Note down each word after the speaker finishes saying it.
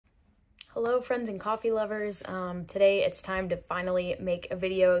Hello friends and coffee lovers. Today it's time to finally make a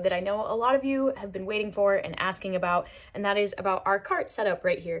video that I know a lot of you have been waiting for and asking about, and that is about our cart setup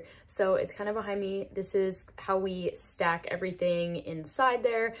right here. So it's kind of behind me. This is how we stack everything inside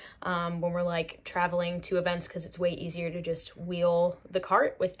there when we're like traveling to events, because it's way easier to just wheel the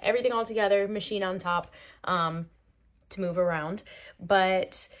cart with everything all together, machine on top, to move around.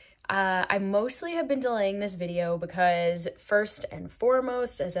 But I mostly have been delaying this video because first and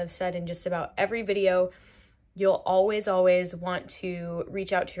foremost, as I've said in just about every video, you'll always want to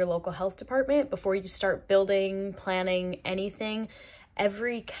reach out to your local health department before you start building, planning anything.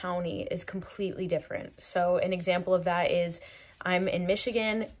 Every county is completely different. So an example of that is I'm in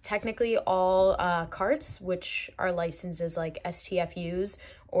Michigan. Technically all carts, which are licensed as like STFUs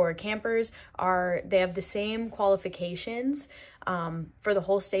or campers, they have the same qualifications for the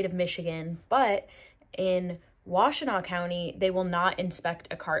whole state of Michigan, but in Washtenaw County, they will not inspect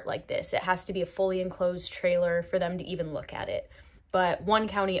a cart like this. It has to be a fully enclosed trailer for them to even look at it. But one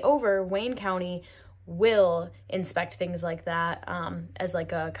county over, Wayne County, will inspect things like that as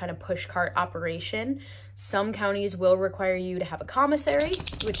like a kind of push cart operation. Some counties will require you to have a commissary,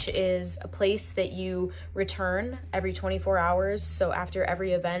 which is a place that you return every 24 hours. So after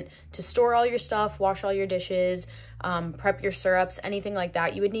every event, to store all your stuff, wash all your dishes, prep your syrups, anything like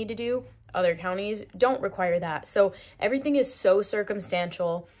that you would need to do. Other counties don't require that. So everything is so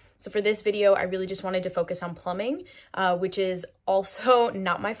circumstantial. So for this video, I really just wanted to focus on plumbing, which is also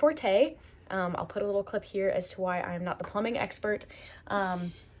not my forte. I'll put a little clip here as to why I'm not the plumbing expert.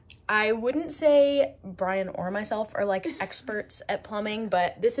 I wouldn't say Brian or myself are like experts at plumbing,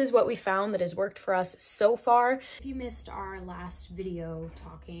 but this is what we found that has worked for us so far. If you missed our last video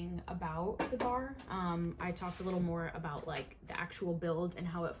talking about the bar, I talked a little more about like the actual build and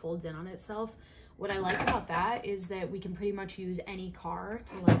how it folds in on itself. What I like about that is that we can pretty much use any car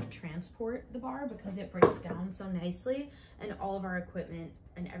to like transport the bar because it breaks down so nicely, and all of our equipment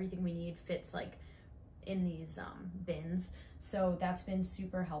and everything we need fits like in these bins. So that's been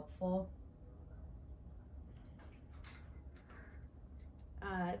super helpful.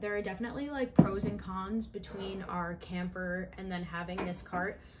 There are definitely like pros and cons between our camper and then having this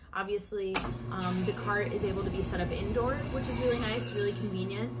cart. Obviously, the cart is able to be set up indoor, which is really nice, really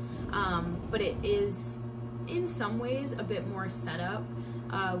convenient. But it is in some ways a bit more set up.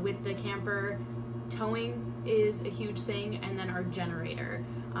 With the camper, towing is a huge thing, and then our generator.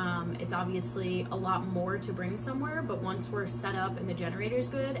 It's obviously a lot more to bring somewhere, but once we're set up and the generator's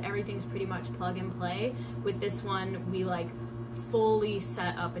good, everything's pretty much plug and play. With this one, we like fully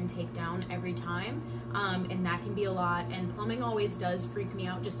set up and take down every time, and that can be a lot. And plumbing always does freak me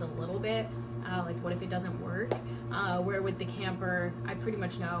out just a little bit. Like what if it doesn't work? Where with the camper, I pretty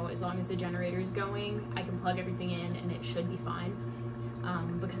much know as long as the generator's going, I can plug everything in and it should be fine,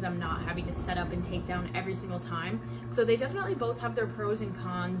 because I'm not having to set up and take down every single time. So they definitely both have their pros and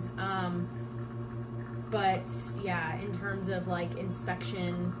cons. But yeah, in terms of like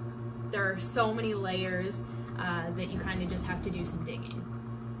inspection, there are so many layers that you kind of just have to do some digging.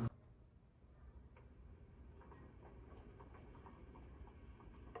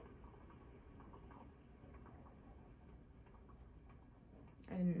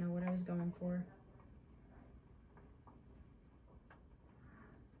 I didn't know what I was going for.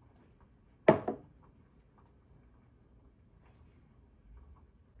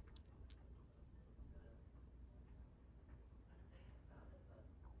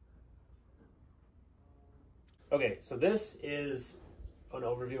 Okay, so this is an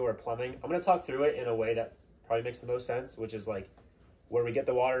overview of plumbing. I'm going to talk through it in a way that probably makes the most sense, which is like where we get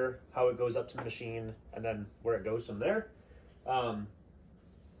the water, how it goes up to the machine, and then where it goes from there.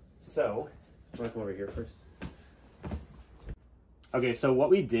 So, do you want to come over here first? Okay, so what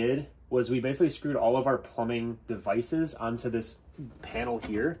we did was we basically screwed all of our plumbing devices onto this panel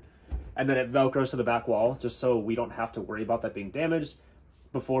here, and then it velcros to the back wall, just so we don't have to worry about that being damaged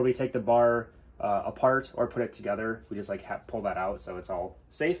before we take the bar apart or put it together. We just like pull that out so it's all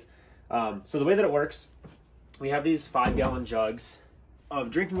safe. So the way that it works, we have these 5-gallon jugs of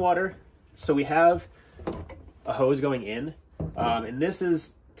drinking water. So we have a hose going in, and this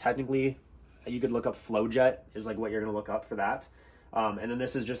is technically, you could look up flow jet is like what you're gonna look up for that. And then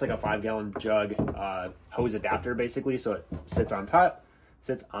this is just like a 5-gallon jug hose adapter basically, so it sits on top.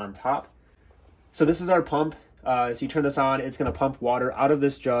 So this is our pump. So you turn this on, it's gonna pump water out of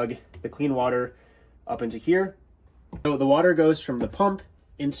this jug, the clean water, up into here. So the water goes from the pump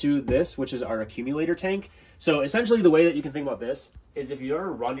into this, which is our accumulator tank. So essentially the way that you can think about this is if you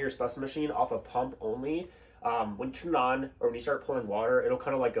ever run your espresso machine off a pump only, when you turn it on or when you start pulling water, it'll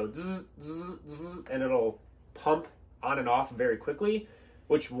kind of like go zzz, zzz, zzz, and it'll pump on and off very quickly.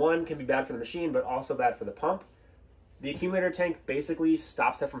 which one can be bad for the machine, but also bad for the pump. The accumulator tank basically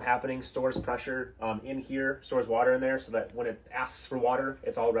stops that from happening, stores pressure in here, stores water in there so that when it asks for water,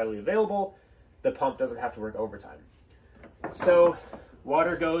 it's all readily available. The pump doesn't have to work overtime. So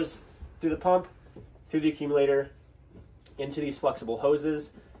water goes through the pump, through the accumulator, into these flexible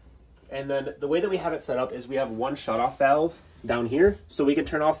hoses. And then the way that we have it set up is we have one shutoff valve down here, so we can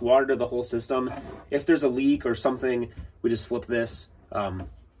turn off water to the whole system. If there's a leak or something, we just flip this, turn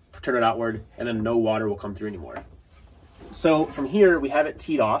it outward, and then no water will come through anymore. So from here, we have it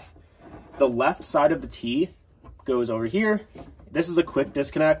teed off. The left side of the tee goes over here. This is a quick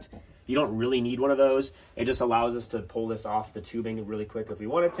disconnect. You don't really need one of those. It just allows us to pull this off the tubing really quick if we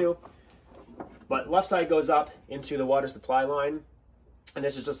wanted to. But left side goes up into the water supply line. And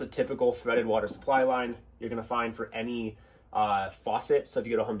this is just a typical threaded water supply line you're gonna find for any faucet. So if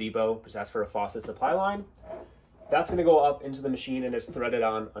you go to Home Depot, just ask for a faucet supply line. That's gonna go up into the machine and it's threaded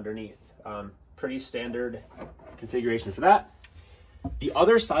on underneath. Pretty standard configuration for that. The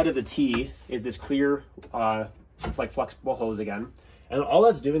other side of the tee is this clear, like flexible hose again. And all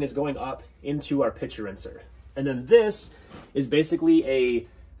that's doing is going up into our pitcher rinser. And then this is basically a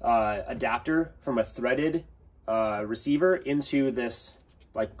adapter from a threaded receiver into this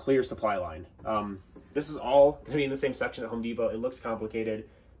like clear supply line. This is all gonna be in the same section at Home Depot. It looks complicated,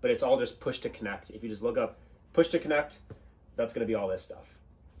 but it's all just push to connect. If you just look up push to connect, that's gonna be all this stuff.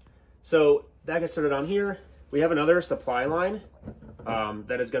 So that gets started on here. We have another supply line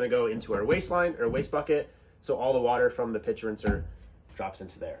that is gonna go into our waste line or waste bucket. So all the water from the pitcher rinser drops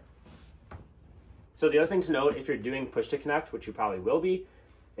into there. So the other thing to note if you're doing push to connect, which you probably will be,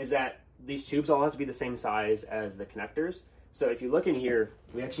 is that these tubes all have to be the same size as the connectors. So if you look in here,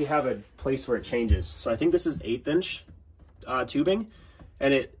 we actually have a place where it changes. So I think this is 1/8 inch tubing,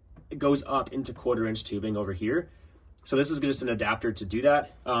 and it goes up into 1/4 inch tubing over here. So this is just an adapter to do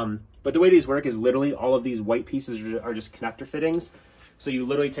that. But the way these work is literally all of these white pieces are just connector fittings. So you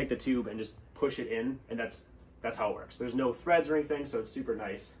literally take the tube and just push it in, and that's how it works. There's no threads or anything, so it's super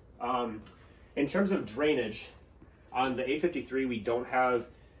nice. In terms of drainage, on the 853, we don't have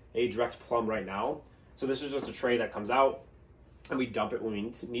a direct plumb right now. So this is just a tray that comes out and we dump it when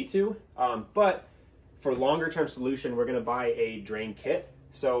we need to. But for longer term solution, we're gonna buy a drain kit.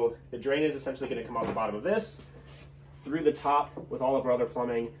 So the drain is essentially gonna come out the bottom of this, through the top with all of our other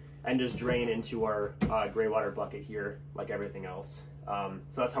plumbing, and just drain into our gray water bucket here like everything else.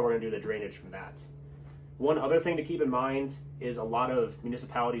 So that's how we're gonna do the drainage from that. One other thing to keep in mind is a lot of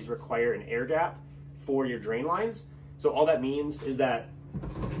municipalities require an air gap for your drain lines. So all that means is that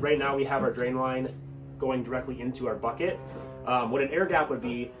right now we have our drain line going directly into our bucket. What an air gap would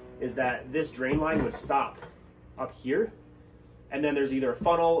be is that this drain line would stop up here, and then there's either a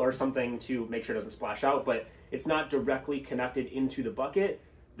funnel or something to make sure it doesn't splash out, but it's not directly connected into the bucket.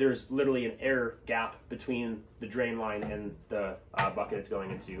 There's literally an air gap between the drain line and the bucket it's going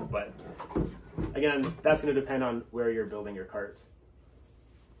into. But again, that's going to depend on where you're building your cart.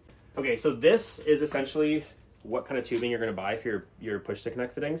 Okay, so this is essentially what kind of tubing you're going to buy for your push to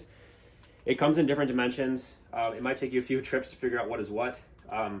connect fittings. It comes in different dimensions. It might take you a few trips to figure out what is what.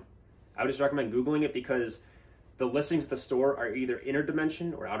 I would just recommend Googling it because the listings at the store are either inner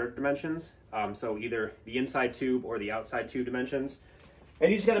dimension or outer dimensions. So either the inside tube or the outside tube dimensions. And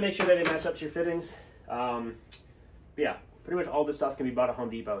you just got to make sure that they match up to your fittings. But yeah, pretty much all this stuff can be bought at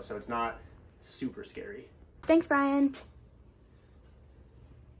Home Depot, so it's not super scary. Thanks, Brian.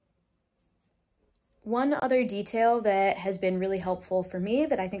 One other detail that has been really helpful for me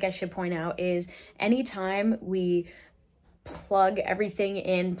that I think I should point out is anytime we plug everything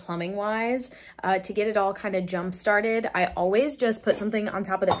in plumbing wise to get it all kind of jump started, I always just put something on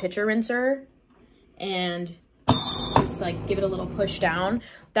top of the pitcher rinser and just like give it a little push down.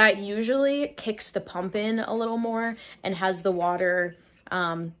 That usually kicks the pump in a little more and has the water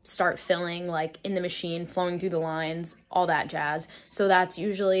start filling like in the machine, flowing through the lines, all that jazz. So that's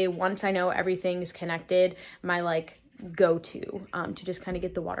usually, once I know everything's connected, my like go-to to just kind of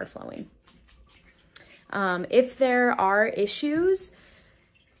get the water flowing. If there are issues,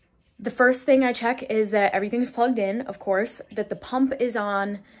 the first thing I check is that everything's plugged in, of course, that the pump is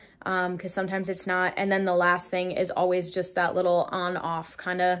on, because sometimes it's not. And then the last thing is always just that little on-off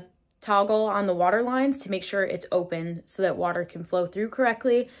kind of toggle on the water lines to make sure it's open so that water can flow through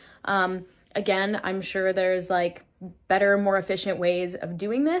correctly. Again, I'm sure there's like better, more efficient ways of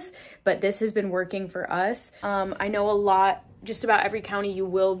doing this, but this has been working for us. I know just about every county you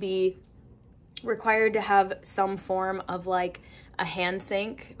will be required to have some form of like a hand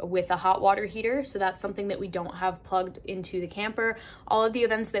sink with a hot water heater. So that's something that we don't have plugged into the camper. All of the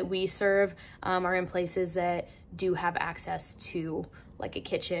events that we serve are in places that do have access to like a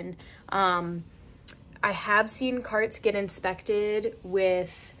kitchen. I have seen carts get inspected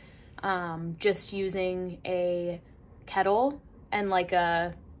with just using a kettle and like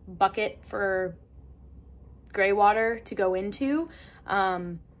a bucket for gray water to go into.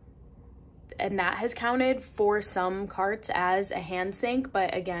 And that has counted for some carts as a hand sink,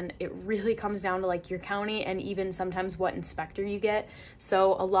 but again, it really comes down to like your county and even sometimes what inspector you get.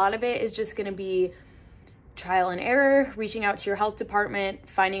 So a lot of it is just gonna be trial and error, reaching out to your health department,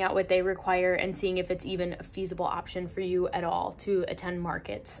 finding out what they require, and seeing if it's even a feasible option for you at all to attend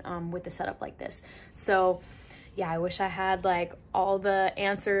markets with a setup like this. So yeah, I wish I had like all the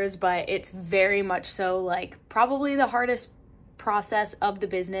answers, but it's very much so like probably the hardest process of the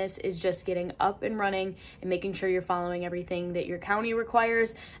business is just getting up and running and making sure you're following everything that your county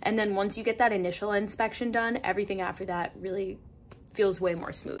requires. And then once you get that initial inspection done, everything after that really feels way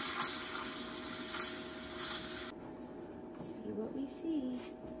more smooth.